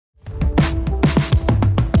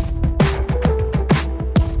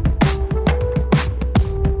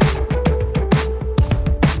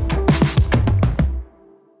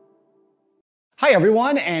Hi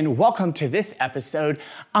everyone, and welcome to this episode.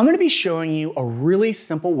 I'm going to be showing you a really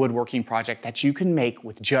simple woodworking project that you can make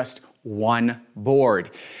with just one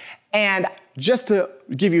board. And just to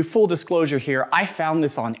give you full disclosure here, I found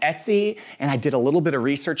this on Etsy and I did a little bit of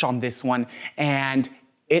research on this one and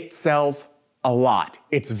it sells a lot.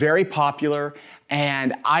 It's very popular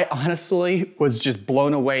and I honestly was just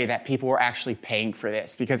blown away that people were actually paying for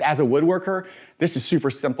this because as a woodworker, this is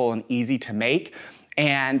super simple and easy to make.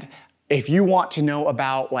 And if you want to know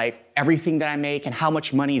about like everything that I make and how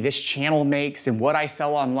much money this channel makes and what I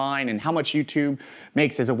sell online and how much YouTube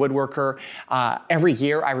makes as a woodworker, every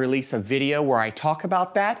year I release a video where I talk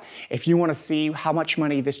about that. If you want to see how much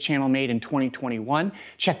money this channel made in 2021,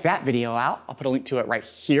 check that video out. I'll put a link to it right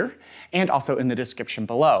here and also in the description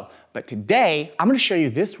below. But today, I'm going to show you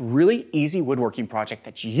this really easy woodworking project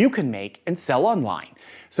that you can make and sell online.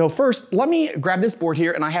 So first, let me grab this board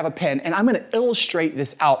here and I have a pen and I'm going to illustrate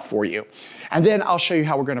this out for you. And then I'll show you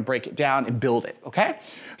how we're going to break it down and build it, okay?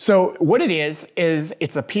 So what it is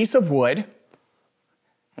it's a piece of wood. And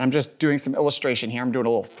I'm just doing some illustration here. I'm doing a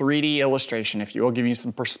little 3D illustration, if you will, give you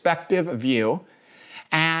some perspective view.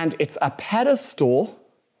 And it's a pedestal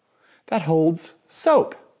that holds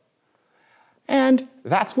soap. And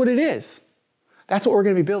that's what it is. That's what we're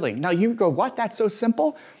going to be building. Now you go, what? That's so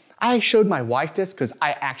simple? I showed my wife this because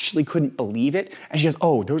I actually couldn't believe it. And she goes,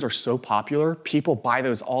 oh, those are so popular. People buy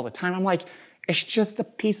those all the time. I'm like, it's just a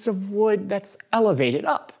piece of wood that's elevated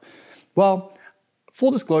up. Well,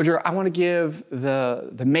 full disclosure, I want to give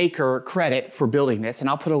the maker credit for building this, and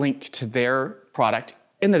I'll put a link to their product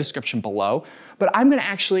in the description below. But I'm going to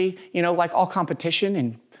actually, like all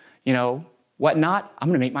competition and, whatnot, I'm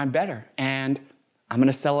going to make mine better. And I'm going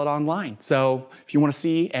to sell it online. So if you want to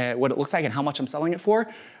see what it looks like and how much I'm selling it for,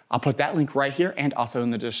 I'll put that link right here and also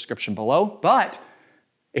in the description below. But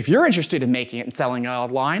if you're interested in making it and selling it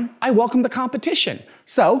online, I welcome the competition.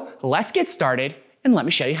 So let's get started and let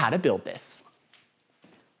me show you how to build this.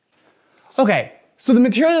 Okay, so the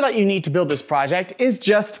material that you need to build this project is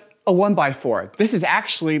just a 1x4. This is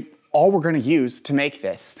actually all we're going to use to make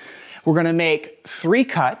this. We're going to make 3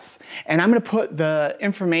 cuts, and I'm going to put the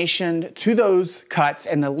information to those cuts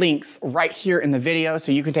and the links right here in the video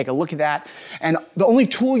so you can take a look at that. And the only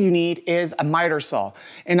tool you need is a miter saw.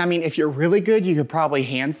 And I mean, if you're really good, you could probably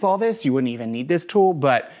hand saw this. You wouldn't even need this tool,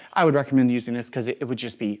 but I would recommend using this because it would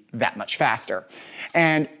just be that much faster.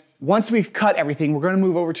 And once we've cut everything, we're going to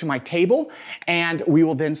move over to my table and we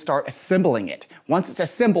will then start assembling it. Once it's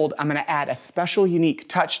assembled, I'm going to add a special unique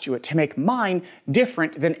touch to it to make mine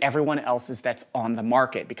different than everyone else's that's on the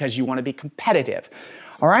market because you want to be competitive.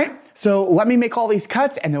 All right, so let me make all these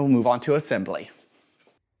cuts and then we'll move on to assembly.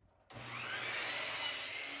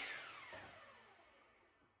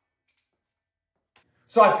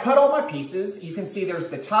 So I've cut all my pieces. You can see there's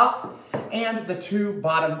the top and the 2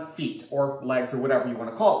 bottom feet or legs or whatever you want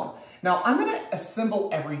to call them. Now I'm going to assemble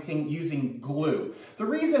everything using glue. The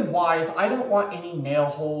reason why is I don't want any nail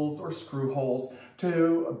holes or screw holes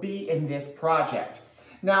to be in this project.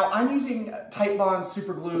 Now I'm using Titebond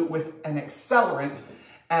super glue with an accelerant.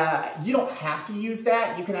 You don't have to use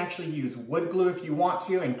that. You can actually use wood glue if you want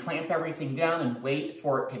to and clamp everything down and wait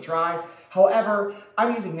for it to dry. However,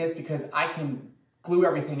 I'm using this because I can glue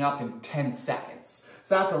everything up in 10 seconds.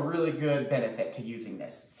 So that's a really good benefit to using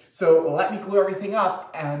this. So let me glue everything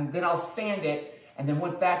up and then I'll sand it. And then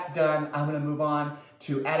once that's done, I'm going to move on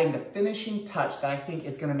to adding the finishing touch that I think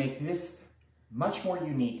is going to make this much more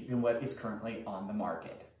unique than what is currently on the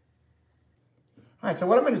market. All right, so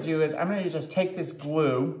what I'm going to do is I'm going to just take this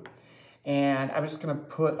glue and I'm just going to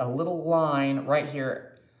put a little line right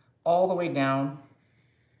here all the way down.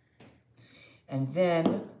 And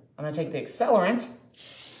then I'm going to take the accelerant,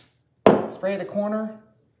 spray the corner,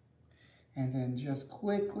 and then just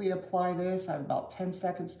quickly apply this. I have about 10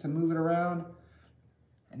 seconds to move it around,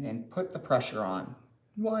 and then put the pressure on.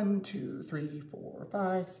 1, 2, 3, 4,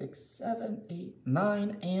 5, 6, 7, 8,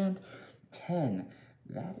 9, and 10.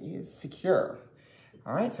 That is secure.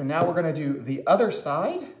 All right, so now we're going to do the other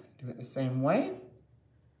side. Do it the same way.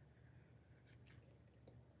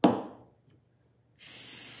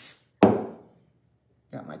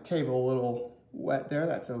 Got my table a little wet there,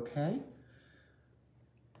 that's okay.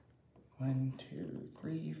 1, 2,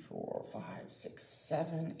 3, 4, 5, 6,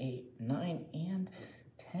 7, 8, 9, and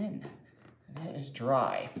 10. That is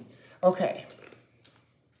dry. Okay.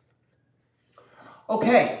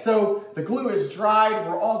 Okay, so the glue is dried,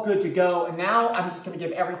 we're all good to go, and now I'm just going to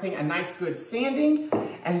give everything a nice good sanding,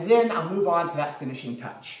 and then I'll move on to that finishing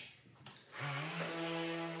touch.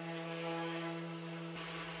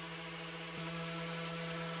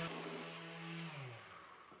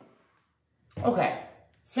 Okay,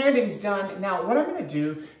 Sanding's done. Now what I'm gonna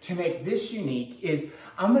do to make this unique is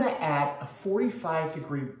I'm gonna add a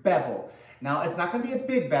 45-degree bevel. Now it's not gonna be a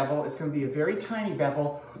big bevel, it's gonna be a very tiny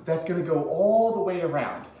bevel that's gonna go all the way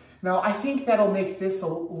around. Now I think that'll make this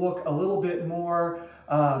look a little bit more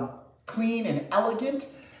clean and elegant,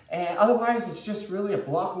 and otherwise it's just really a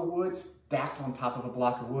block of wood stacked on top of a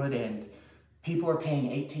block of wood, and people are paying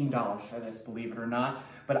 $18 for this, believe it or not.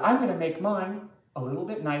 But I'm gonna make mine a little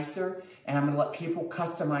bit nicer, and I'm gonna let people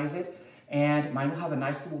customize it, and mine will have a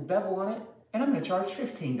nice little bevel on it, and I'm gonna charge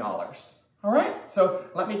 $15. All right, so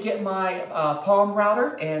let me get my palm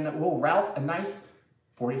router, and we'll route a nice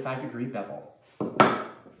 45-degree bevel.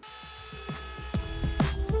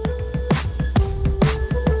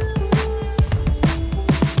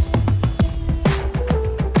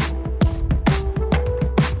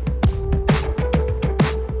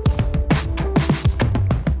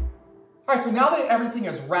 All right, so now that everything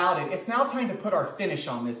is routed, it's now time to put our finish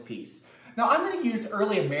on this piece. Now I'm going to use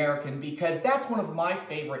Early American because that's one of my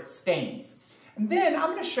favorite stains. And then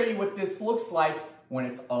I'm going to show you what this looks like when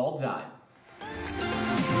it's all done.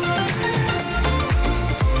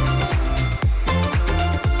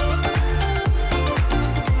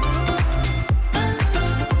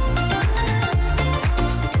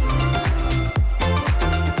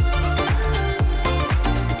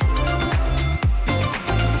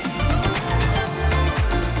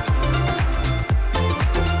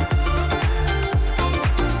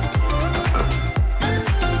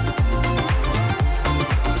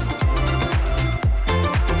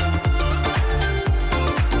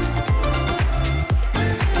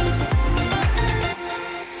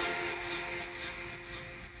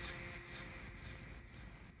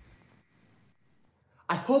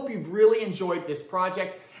 I hope you've really enjoyed this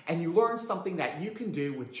project and you learned something that you can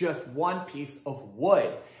do with just one piece of wood,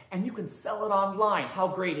 and you can sell it online. How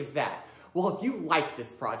great is that? Well, if you like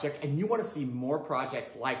this project and you want to see more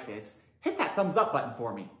projects like this, hit that thumbs up button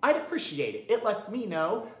for me. I'd appreciate it. It lets me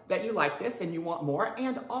know that you like this and you want more,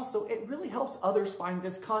 and also it really helps others find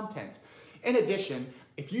this content. In addition,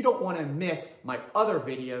 if you don't want to miss my other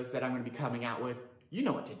videos that I'm going to be coming out with, you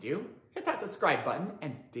know what to do. Hit that subscribe button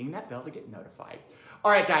and ding that bell to get notified.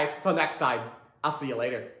 All right, guys, till next time, I'll see you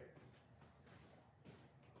later.